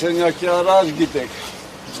գրասենյակի առաջ, գիտեք։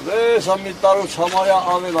 Դες մի տարուց համարյա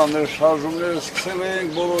ավել է մեր շարժումները սկսել ենք,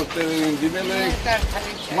 բոլոր տեղերին դիմել ենք։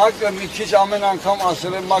 ՄԱԿ-ը մի քիչ ամեն անգամ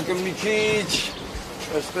ասել է ՄԱԿ-ը մի քիչ,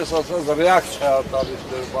 այսպես ասած, ռեակցիա է տալիս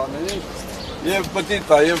դեր բաներին, եւ պետք է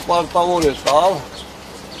տա, եւ պարտավոր է տալ։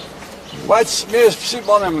 Բայց մի այսպիսի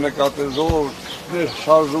բան եմ նկատել, ժողովուրդ, մեր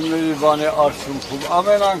շարժումների բանի արդյունքում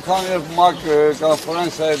ամեն անգամ երբ ՄԱԿ-ը կամ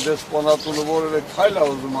Ֆրանսիայի դեսպանատունը որևէ քայլ է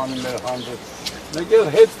ուզում անի մեր հանդեպ, մեկ էլ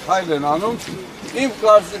հետ քայլ են անում, իմ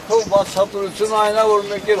կարծիքով բացատրությունը այն է, որ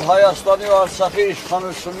մեկ էլ Հայաստանի ու Արցախի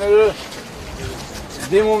իշխանությունները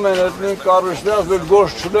դիմում են այդ նույն կառույցները, որ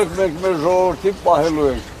գործ չունենք, մենք մեր ժողովրդին պահելու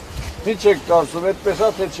ենք։ Ինչ եք կարծում, այդպես է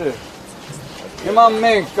թե չէ։ Հիմա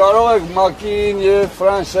մենք կարող ենք ՄԱԿ-ին և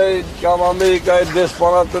Ֆրանսիայի կամ Ամերիկայի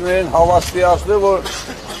դեսպանատներին հավաստիացնել, որ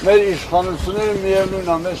մեր իշխանությունները միևնույն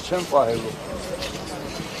է, մեզ չեն պահելու։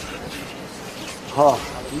 Հա,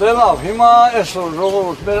 դե լավ, հիմա այսօր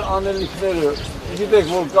ժողովուրդ մեր անելիքները, գիտեք,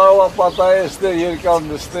 որ կարող է պատահեցնել երկար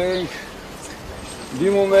նստենք,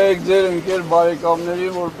 դիմում եք ձեր ընկեր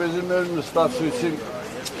բարեկամներին, որպեսզի մեր նստացույցին։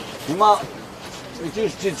 Հիմա մի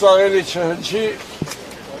քիչ ծիծաղելի չհնչի,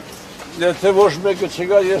 եթե ոչ մեկը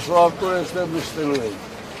չգա, ես Արտուր էստեղ նստելու եմ։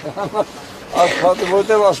 Աշխատի,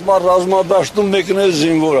 որտեղ ասում ռազմադաշտում մեկն էլ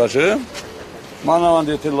զինվոր է, չէ՞։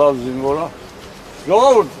 Մանավանդ եթե լավ զինվոր է։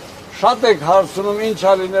 Ժողովուրդ, շատ եք հարցնում ինչ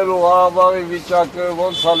է լինելու Ղարաբաղի վիճակը,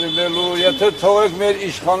 ոնց է լինելու, եթե թողեք մեր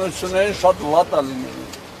իշխանություններին շատ վատ է լինելու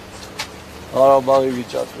Ղարաբաղի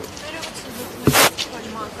վիճակը։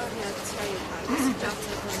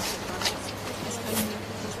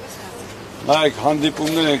 Նայեք,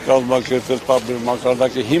 հանդիպումներ են կազմակերպել տարբեր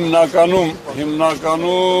մակարդակի, հիմնականում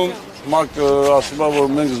ՄԱԿ-ը ասում է, որ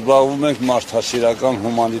մենք զբաղվում ենք մարդասիրական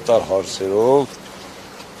հումանիտար հարցերով,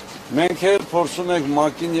 մենք էլ փորձում ենք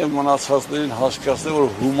ՄԱԿ-ին և մնացածներին հասկացնել, որ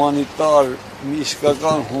հումանիտար,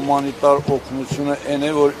 իսկական հումանիտար օգնությունը այն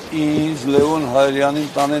է, որ ինձ Լևոն Հայելյանին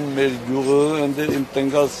տանեն մեր գյուղը, այնտեղ իմ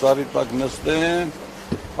տնկած ծառի տակ նստեն,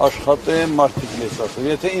 աշխատեն, մարդիկ մեծացան,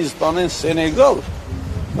 եթե ինձ տանեն Սենեգալ,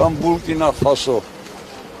 կամ Բուրկինա Ֆասո,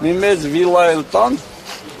 մի մեծ վիլա էլ տան,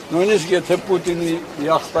 նույնիսկ եթե Պուտինի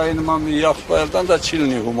յախտայի նման մի յախտա էլ տան, դա չի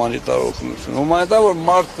լինի հումանիտար օգնություն։ Հումանիտար, որ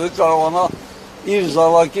մարդը կարողանա իր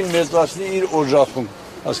զավակին մեծացնի իր օջախում,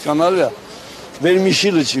 հասկանալի է։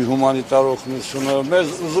 Վերմիշիլը չի հումանիտար օգնությունը,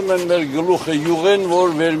 մեզ ուզում են մեր գլուխը յուղեն,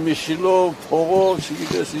 որ վերմիշիլով, փողով,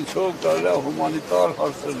 չգիտես ինչով կարելի է հումանիտար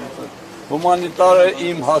հարցեր լուծել։ Հումանիտարը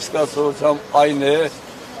իմ հասկացությամբ այն է,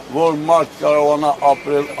 որ մարդ կարողանա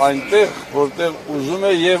ապրել այնտեղ, որտեղ ուզում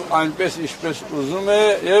է և այնպես ինչպես ուզում է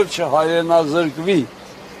և չհայրենազրկվի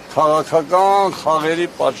քաղաքական խաղերի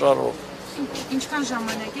պատճառով։ Ինչքան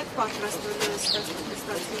ժամանակ եք պատրաստվել նստացույցը։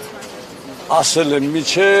 Ասել եմ,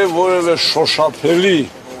 միջև որևէ շոշափելի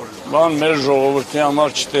բան մեր ժողովրդի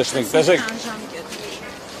համար չտեսնենք։ Տեսեք։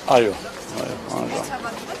 Այո, անժամ։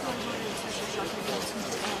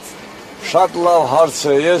 Շատ լավ հարց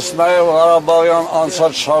է, ես նաև Ղարաբաղյան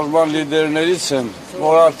անցած շարժման լիդերներից եմ,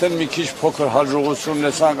 որ արդեն մի քիչ փոքր հաջողություն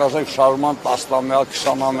ունեցանք, ասենք շարժման 10-ամյակ,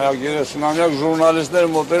 20-ամյակ, 30-ամյակ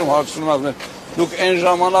ժուրնալիստները մոտերում հարցնում ասում են, դուք այն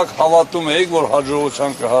ժամանակ հավատում եք, որ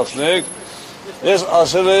հաջողության կհասնեք, ես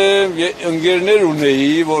ասել եմ, ընկերներ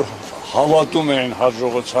ունեի, որ հավատում են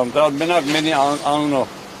հաջողության, դա մենակ մենի անունը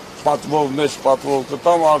պատվով, մեծ պատվով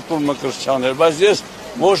կտամ Արտուր Մկրտչյանն էր, բայց ես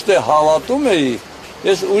ոչ թե հավատում էի,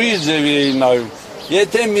 ես ուրիշ ձևի էի նայում,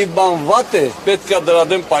 եթե մի բան վատ է, պետք է դրա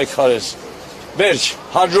դեմ պայքարես, վերջ,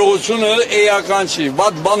 հաջողությունը էական չի,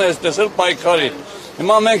 վատ բան ես տեսել պայքարի,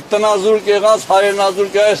 հիմա մենք տնազուրկ եղած,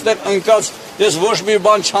 հայրենազուրկ եղած, այստեղ ընկած, ես ոչ մի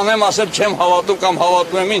բան չանեմ, ասեմ չեմ հավատում կամ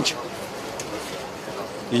հավատում եմ ինչ,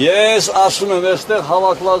 ես ասում եմ, այստեղ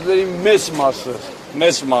հավաքվածների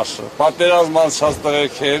մեծ մասը, պատերազմ անցած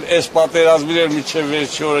տղերք են, այս պատերազմիներ միջև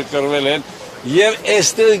վերջի օրը կռվել են, և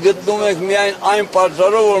այստեղ գտնում ենք միայն այն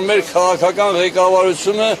պատճառով, որ մեր քաղաքական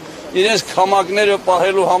ղեկավարությունը իրենց քամակները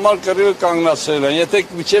պահելու համար կռիվը կանգնացրել են, եթե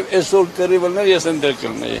միջև այսօր կռիվը լիներ, ես ընդեր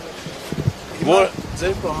կլինեի։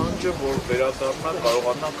 Ձեր պահանջը, որ վերադառնա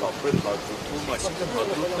կարողանանք ապրել հադրութում, այսինքն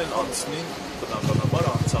հադրութն էլ անցնի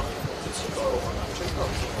բնականաբար Արցախ, կարողանանք չեք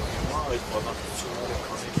կարծում, հիմա այդ բանակցությունները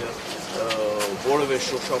քանի դեռ որևէ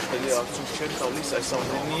շոշափելի արդյունք չեն տալիս այս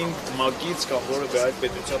ամենին ՄԱԿ-ից կամ որևէ այլ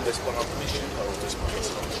պետության դեսպանատունից չեն կարող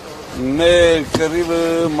դեսպանատել։ Մեր կռիվը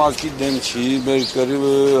ՄԱԿ-ի դեմ չի, մեր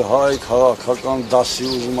կռիվը հայ քաղաքական դասի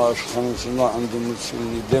ուզում աշխատանքների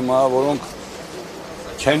ընդդիմությունների դեմ է, որոնք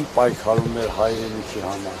չեն պայքարում մեր հայրենիքի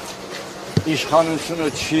համար։ Իշխանությունը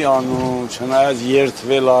չի անում, չնայած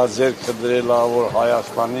երդվել է, ձեռքը դրել է, որ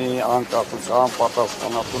Հայաստանի անկախության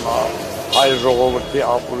պատասխանատուն է, հայ ժողովրդի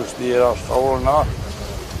ապրուստի երաշխավորն է,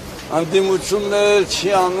 ընդդիմություններ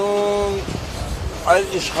չի անում,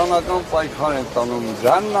 այլ իշխանական պայքար են տանում,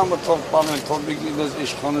 դրանն թող տանեն, թող դες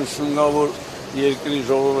իշխանություն կա, որ երկրի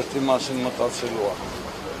ժողովրդի մասին մտածելու է։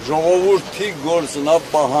 Ժողովրդի գործն է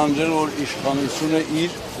պահանջել, որ իշխանությունը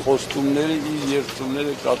իր խոստումները, իր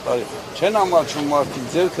երդումները կատարի։ Չեն ամաչում մարդիկ,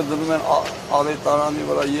 ձեռքը դնում են ավետարանի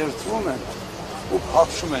վրա երդվում են, ու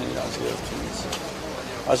փախչում են իրաց երթունից։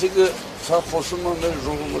 Այսինքն սա խոսում է մեր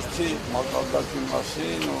ժողովրդի մակարդակի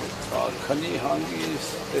մասին, քնի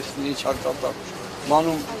հանգիստ, տեսնի չակատակ,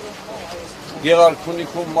 մանում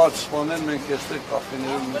Գեղարքունիքում մարդ սպանեն, մենք այստեղ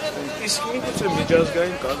կաֆեներում նստենք։ Իսկ միգուցե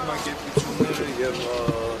միջազգային կազմակերպությունները եւ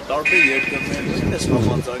տարբեր երկրներն նույնպես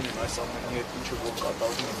համաձայնեն այս ամենի հետ, ինչը որ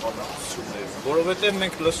կատարվում է բանակցություններում, որովհետեւ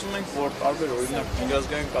մենք լսում ենք, որ տարբեր օրինակ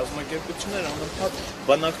միջազգային կազմակերպություններ անընդհատ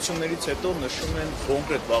բանակցություններից հետո նշում են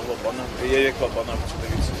կոնկրետ երեկվա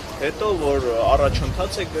բանակցություններից հետո, որ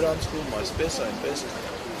առաջընթաց է գրանցվում, այսպես, այնպես։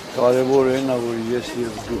 Կարևորը այն է, որ ես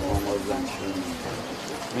եւ դու համաձայն չենք։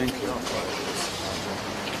 Մենք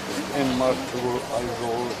այն մարդը, որ այս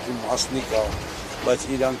ժողովրդի մասնիկ է, բայց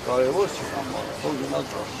իրան կարևոր չի համարում, թող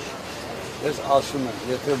գնաց ասում։ Ես ասում եմ,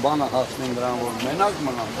 եթե բանը հասնեն դրան, որ մենակ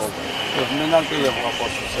մնան, ես մենակ էլ եմ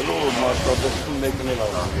ապացուցելու, որ մարդատեսում մեկն էլ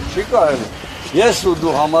աղանգել։ Չի կարելի։ Ես ու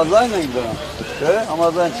դու համաձայն ենք դրան, չէ,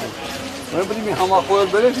 համաձայն չենք։ Մենք պետք է մի համախոհել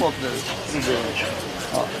բերենք մոտներս։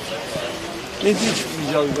 Ինչ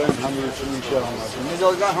միջազգային հանրությունը ինչ է համարում։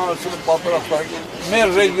 Միջազգային հանրությունը պատրաստ է մեր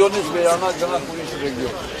ռեգիոնից վերանա գնանք ուրիշ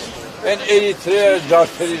ռեգիոն։ Այն Էրիթրեա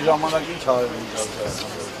ջարդերի ժամանակ ինչ արել միջազգային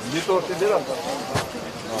հանրությունը։ Դիտորդի դեր ակա։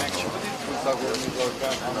 Մենք չպետք է ցույցավորել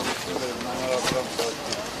միջազգային հանրությունները նմանարարությամբ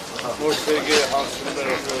որ Սերգեյ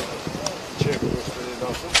Հասունովը չեք ոստերի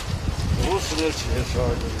դասում։ Ռուսներ չի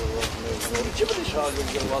շարժել չի պետք է շարժել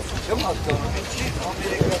չեմ հասկանում ինչի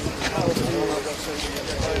Ամերիկացիները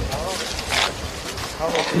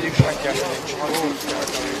Համոքիրիկ շանկյակներ չմարում